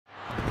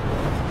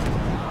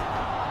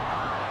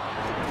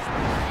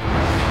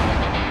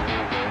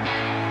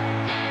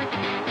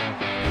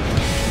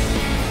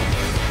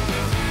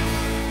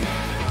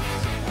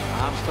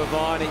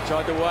Devine, he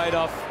tried to wait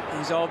off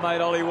his old mate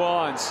Ollie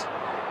Wines.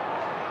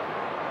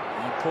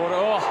 And Porter,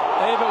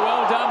 Ebert,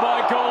 well done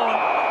by Gawn.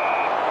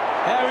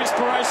 How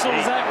inspirational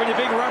is that when your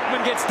big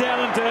ruckman gets down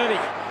and dirty?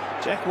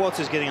 Jack Watts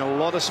is getting a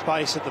lot of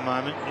space at the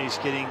moment. He's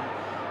getting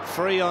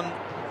free on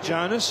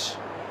Jonas.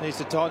 Needs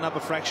to tighten up a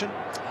fraction.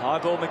 High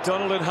ball,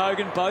 McDonald and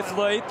Hogan both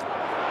lead.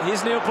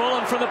 Here's Neil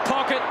Bullen from the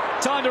pocket.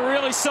 Time to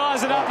really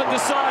size it up and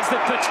decides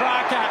that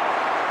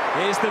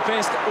Petrarca is the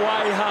best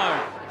way home.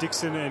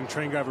 Dixon and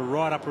Trengove are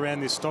right up around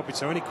this stoppage,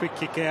 so any quick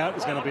kick out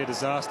is going to be a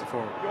disaster for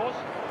him.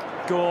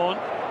 Gawn.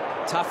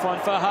 Tough one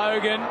for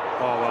Hogan.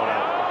 Oh, well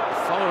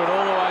done. Follow it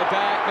all the way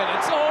back, but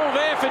it's all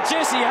there for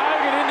Jesse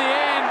Hogan in the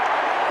end.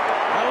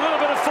 A little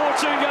bit of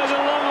fortune goes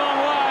a long, long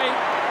way.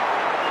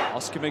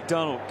 Oscar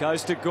McDonald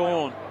goes to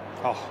Gawn.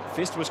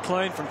 Fist was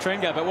clean from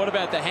Trengove, but what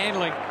about the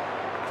handling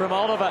from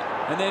Oliver?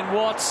 And then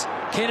Watts,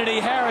 Kennedy,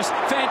 Harris,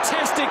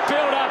 fantastic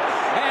build-up.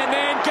 And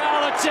then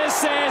Garlett just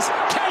says,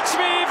 catch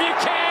me if you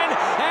can.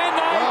 And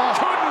they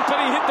couldn't, but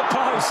he hit the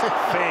post.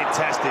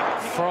 Fantastic.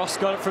 Frost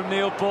got it from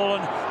Neil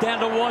Bullen. Down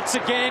to Watts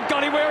again.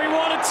 Got him where he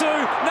wanted to.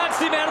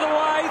 Nudged him out of the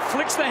way.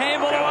 Flicks the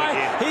handball away.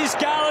 Here's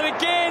Garlett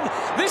again.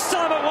 This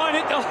time it won't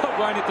hit the, it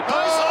won't hit the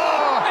post.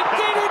 It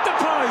did hit the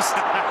post.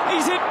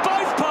 He's hit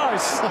both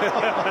posts.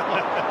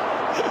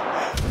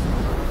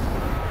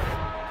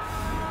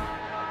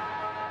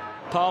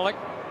 Pollock,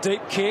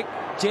 deep kick.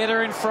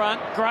 Jetta in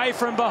front. Gray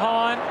from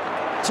behind.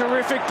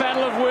 Terrific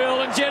battle of will,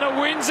 and Jetta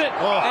wins it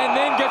and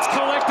then gets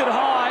collected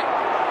high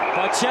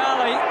by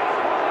Charlie,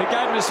 who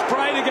gave him a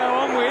spray to go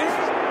on with.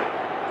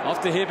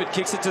 Off to Hibbert,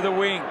 kicks it to the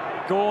wing.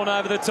 Gawn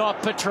over the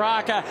top.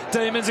 Petrarca.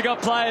 Demons have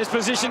got players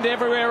positioned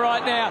everywhere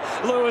right now.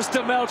 Lewis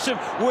to Melksham.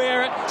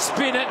 Wear it,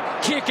 spin it,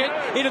 kick it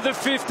into the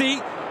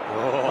 50.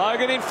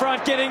 Hogan in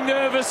front, getting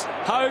nervous.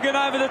 Hogan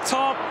over the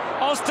top.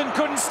 Austin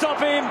couldn't stop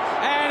him,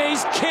 and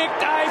he's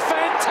kicked a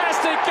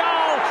fantastic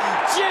goal.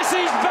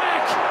 Jesse's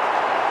back.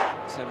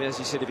 So as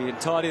you said, if you can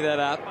tidy that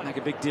up, make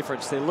a big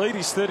difference. Their lead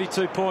is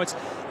 32 points,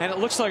 and it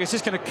looks like it's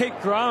just going to keep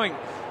growing.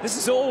 This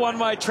is all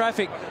one-way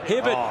traffic.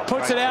 Hibbert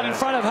puts it out in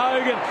front of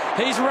Hogan.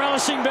 He's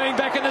relishing being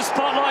back in the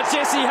spotlight,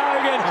 Jesse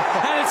Hogan,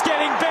 and it's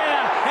getting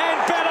better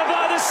and better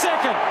by the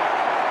second.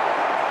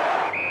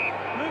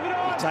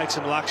 You take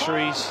some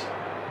luxuries.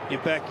 You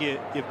back your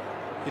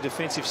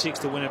defensive six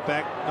to win it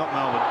back, not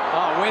Melbourne.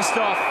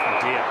 Westhoff. Oh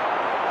dear.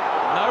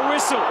 No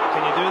whistle.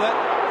 Can you do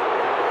that?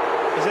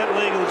 Is that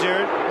legal,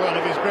 Jared? Well,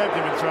 if he's grabbed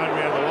him and thrown him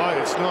out of the way,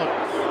 it's not.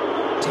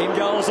 10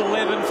 goals,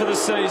 11 for the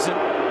season.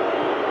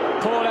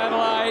 Port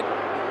Adelaide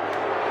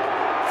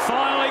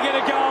finally get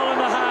a goal in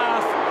the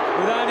half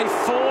with only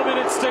 4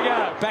 minutes to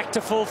go. Back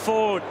to full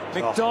forward.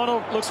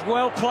 McDonald looks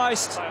well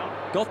placed.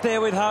 Got there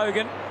with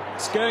Hogan.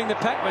 Skirting the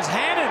pack was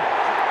Hannon.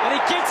 And he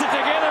gets it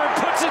together and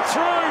puts it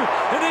through.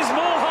 And there's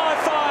more high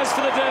fives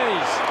for the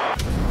D's.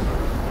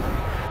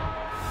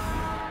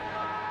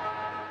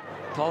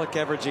 Pollock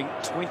averaging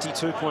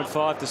 22.5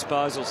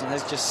 disposals and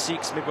has just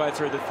 6 midway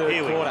through the third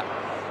quarter.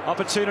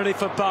 Opportunity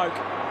for Boak.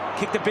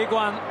 Kicked the big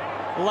one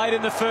late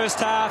in the first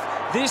half.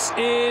 This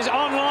is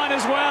online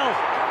as well.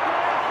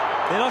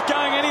 They're not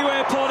going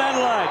anywhere, Port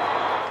Adelaide.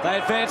 They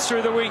advance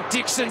through the wing.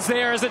 Dixon's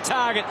there as a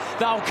target.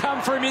 They'll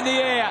come for him in the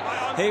air.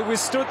 He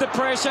withstood the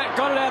pressure,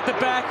 got it out the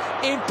back.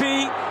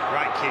 Impey.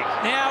 Great kick.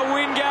 Now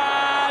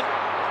Wingard.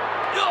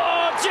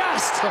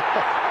 Just.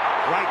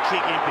 Great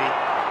kick, Impey.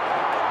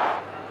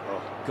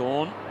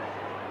 Gawn.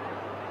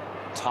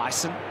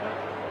 Tyson.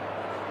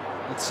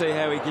 Let's see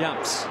how he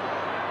jumps.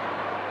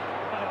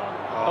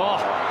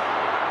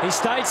 He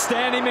stayed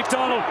standing.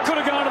 McDonald could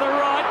have gone to the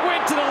right,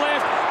 went to the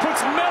left,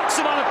 puts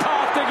Melksham on a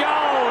path to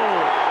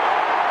goal.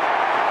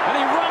 And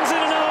he runs in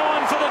another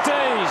one for the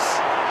D's.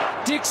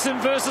 Dixon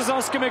versus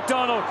Oscar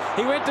McDonald.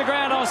 He went to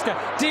ground, Oscar.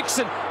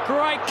 Dixon,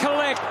 great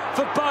collect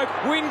for Boak.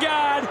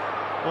 Wingard,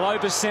 low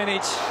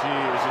percentage. Gee,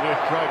 it was a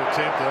great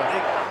attempt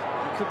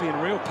there. He could be in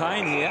real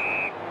pain here.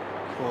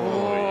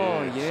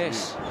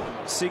 Yes.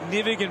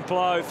 Significant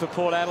blow for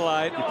Port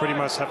Adelaide. You pretty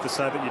much have to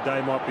say that your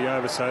day might be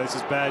over, so this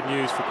is bad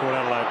news for Port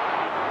Adelaide.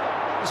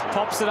 Just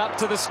pops it up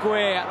to the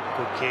square.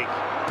 Good kick.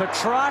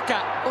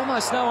 Petrarca,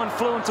 almost no one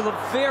flew until the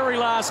very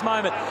last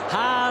moment.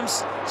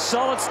 Harms,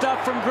 solid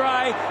stuff from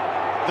Gray.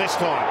 This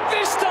time.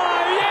 This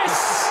time,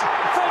 yes!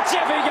 For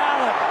Jeffy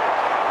Garlett.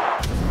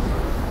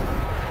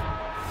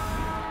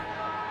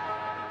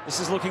 This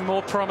is looking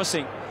more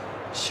promising.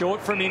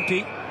 Short from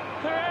Impey.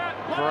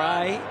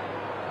 Gray.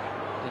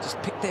 They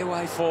just pick their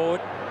way forward.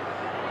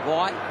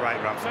 White.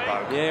 Great run for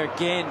Boak. Yeah,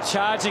 again,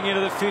 charging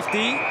into the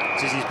 50.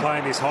 He's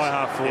playing this high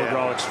half forward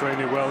role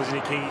extremely well, isn't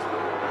he, King?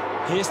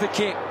 Here's the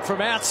kick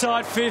from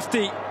outside 50.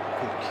 Good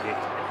kick.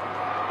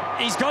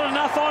 He's got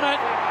enough on it,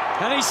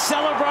 and he's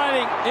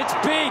celebrating. It's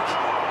big.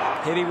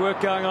 Heavy work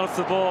going on off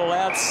the ball.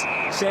 Allows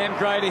Sam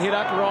Gray to hit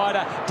up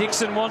Ryder.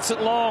 Dixon wants it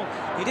long.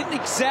 He didn't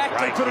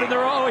exactly put it in the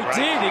right.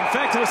 He did. In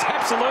fact, it was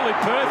absolutely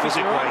perfect.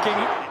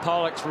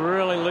 Pollock's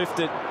really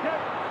lifted.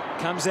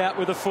 comes out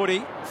with a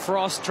footy.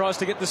 Frost tries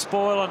to get the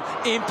spoil on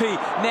Impey.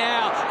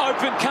 Now,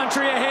 open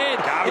country ahead.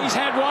 He's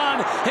had one.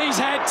 He's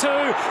had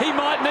two. He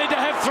might need to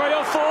have 3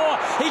 or 4.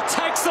 He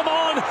takes them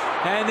on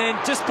and then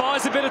just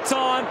buys a bit of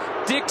time.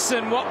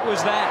 Dixon, what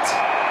was that?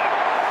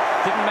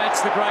 Didn't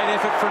match the great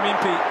effort from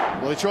Impey.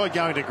 Well, he tried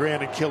going to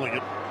ground and killing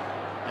it,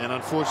 and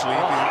unfortunately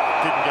Impey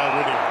didn't go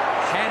with him.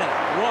 Hannah,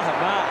 what a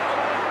mark.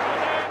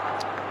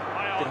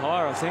 A bit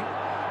higher, I think.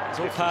 It's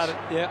all part of,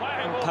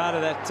 part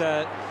of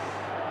that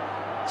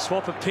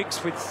swap of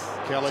picks with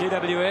Kelly.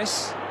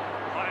 GWS.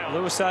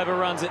 Lewis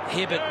overruns it.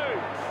 Hibbert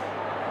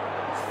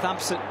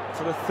thumps it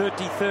for the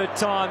 33rd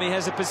time. He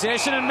has a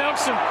possession and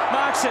Melksham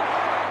marks it.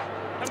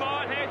 Come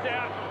on, hands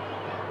out.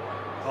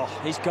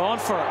 Oh, he's gone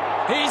for it.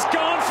 He's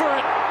gone for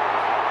it.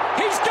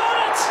 He's got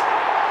it!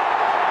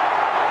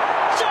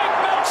 Jake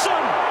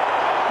Melksham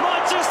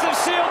might just have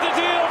sealed the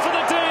deal for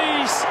the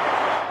D's.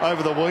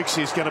 Over the weeks,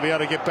 he's going to be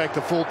able to get back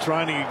to full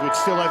training. He would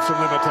still have some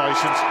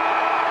limitations.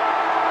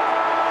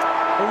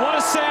 Well, what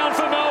a sound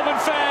for Melbourne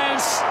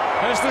fans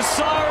as the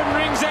siren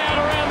rings out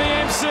around the